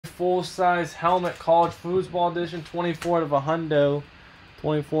full-size helmet college foosball edition, 24 out of a hundo.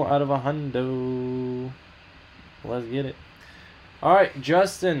 24 out of a hundo. Let's get it. All right,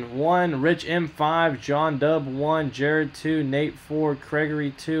 Justin 1, Rich M5, John Dub 1, Jared 2, Nate 4, Gregory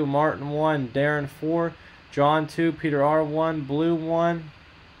 2, Martin 1, Darren 4, John 2, Peter R 1, Blue 1,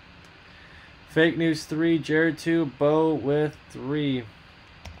 Fake News 3, Jared 2, Bo with 3.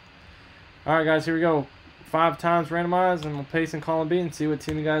 All right, guys, here we go. 5 times randomized, and we'll paste and column B and see what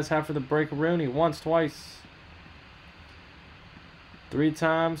team you guys have for the break-a-rooney. Once, twice. 3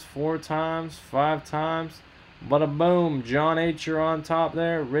 times, 4 times, 5 times. Bada boom. John H, you're on top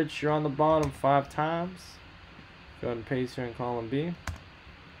there. Rich, you're on the bottom 5 times. Go ahead and paste here in column B.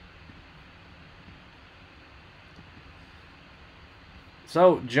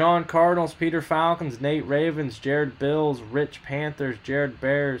 So, John Cardinals, Peter Falcons, Nate Ravens, Jared Bills, Rich Panthers, Jared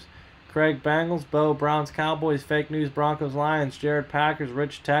Bears, Craig Bengals, Bo Browns Cowboys, Fake News Broncos Lions, Jared Packers,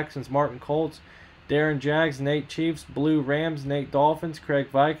 Rich Texans, Martin Colts, Darren Jags, Nate Chiefs, Blue Rams, Nate Dolphins, Craig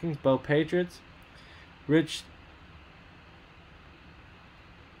Vikings, Bo Patriots, Rich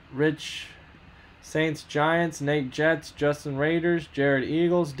Saints Giants, Nate Jets, Justin Raiders, Jared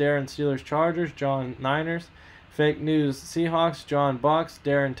Eagles, Darren Steelers Chargers, John Niners, Fake News Seahawks, John Bucks,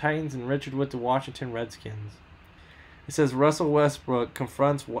 Darren Titans, and Richard with the Washington Redskins. It says Russell Westbrook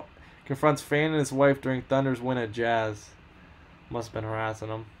confronts fan and his wife during Thunder's win at Jazz. Must have been harassing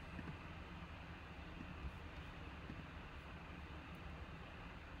him.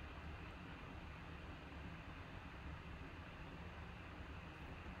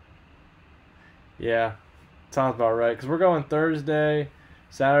 Yeah, sounds about right. Because we're going Thursday,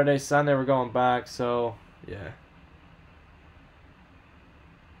 Saturday, Sunday, we're going back. So, yeah.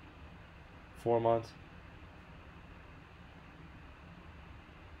 4 months.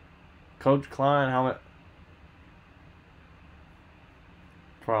 Coach Klein, helmet.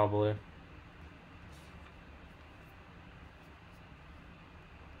 Probably.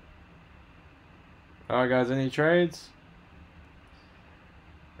 Alright, guys, any trades?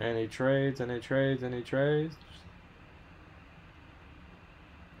 Any trades? Any trades? Any trades?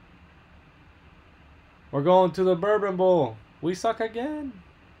 We're going to the Bourbon Bowl. We suck again.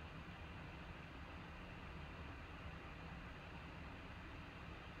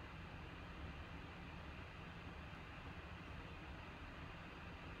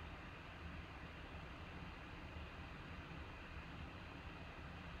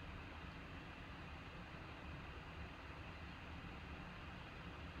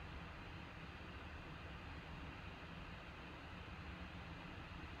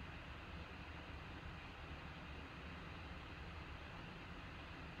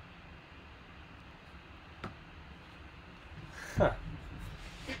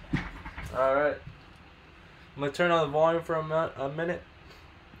 Alright. I'm going to turn on the volume for a minute.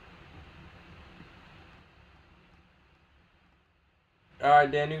 Alright,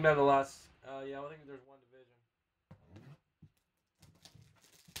 Dan, you can have the last. Yeah, I think there's one division.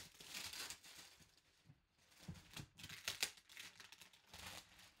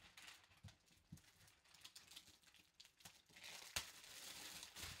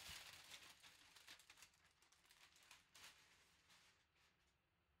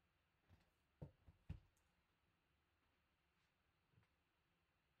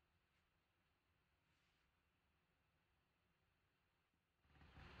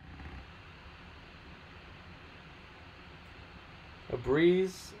 A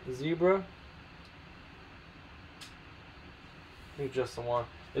Breeze Zebra. I think just the one.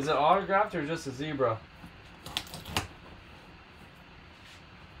 Is it autographed or just a zebra?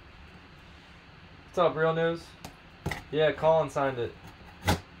 What's up, Real News? Yeah, Colin signed it.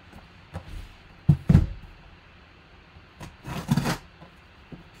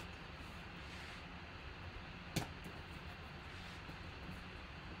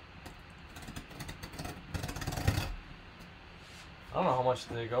 I don't know how much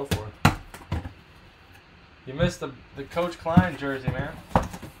did they go for. You missed the Coach Klein jersey, man.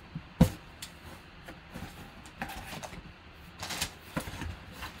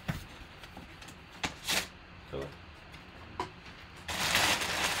 Cool.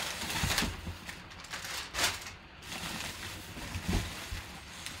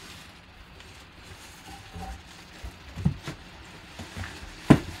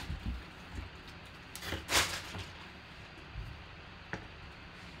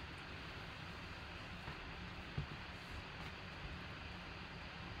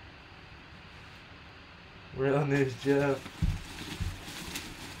 Real News Jeff.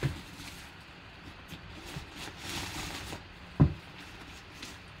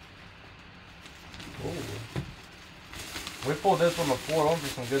 With pulled this one before. One for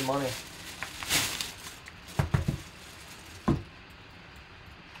some good money.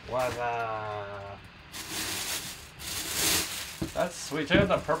 What's that? That's sweet. Check out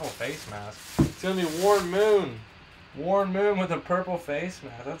that purple face mask. It's gonna be Warren Moon. Warren Moon with a purple face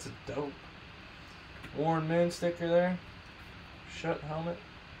mask. That's dope. Warren Moon sticker there. Shut helmet.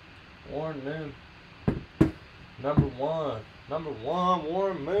 Warren Moon. Number one. Number one,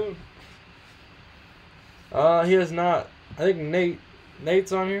 Warren Moon. He is not. I think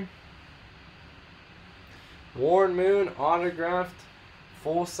Nate's on here. Warren Moon autographed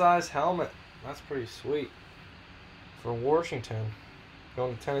full-size helmet. That's pretty sweet. For Washington.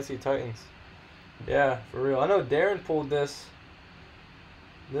 Going to Tennessee Titans. Yeah, for real. I know Darren pulled this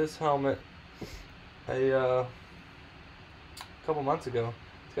helmet a couple months ago.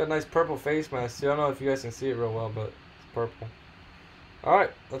 It's got a nice purple face mask. I don't know if you guys can see it real well, but it's purple.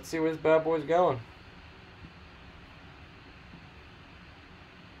 Alright, let's see where this bad boy's going.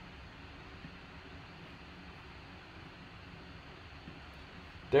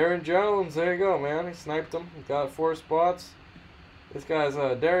 Darren Jones, there you go, man. He sniped him. Got 4 spots. This guy's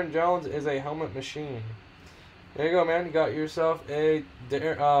Darren Jones is a helmet machine. There you go, man. You got yourself a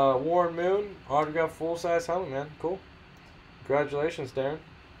Warren Moon autographed full-size helmet, man. Cool. Congratulations, Darren.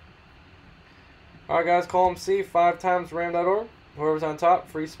 Alright, guys. Call him C 5 times ram.org. Whoever's on top,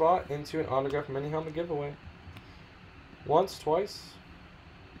 free spot into an autographed mini helmet giveaway. Once, twice,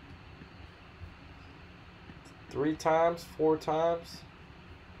 3 times, 4 times,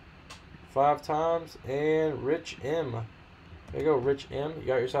 5 times, and Rich M. There you go, Rich M. You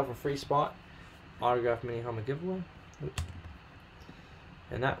got yourself a free spot. Autographed mini helmet giveaway. Oops.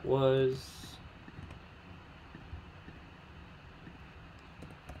 And that was...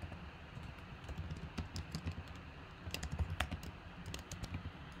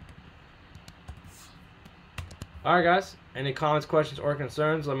 Alright, guys. Any comments, questions, or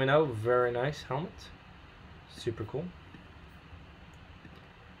concerns, let me know. Very nice helmet. Super cool.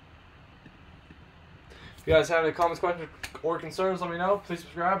 If you guys have any comments, questions, or concerns, let me know. Please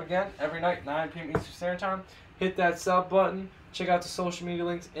subscribe again every night, 9 p.m. Eastern Standard Time. Hit that sub button. Check out the social media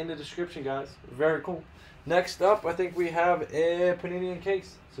links in the description, guys. Very cool. Next up, I think we have a Panini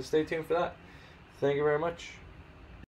case, so stay tuned for that. Thank you very much.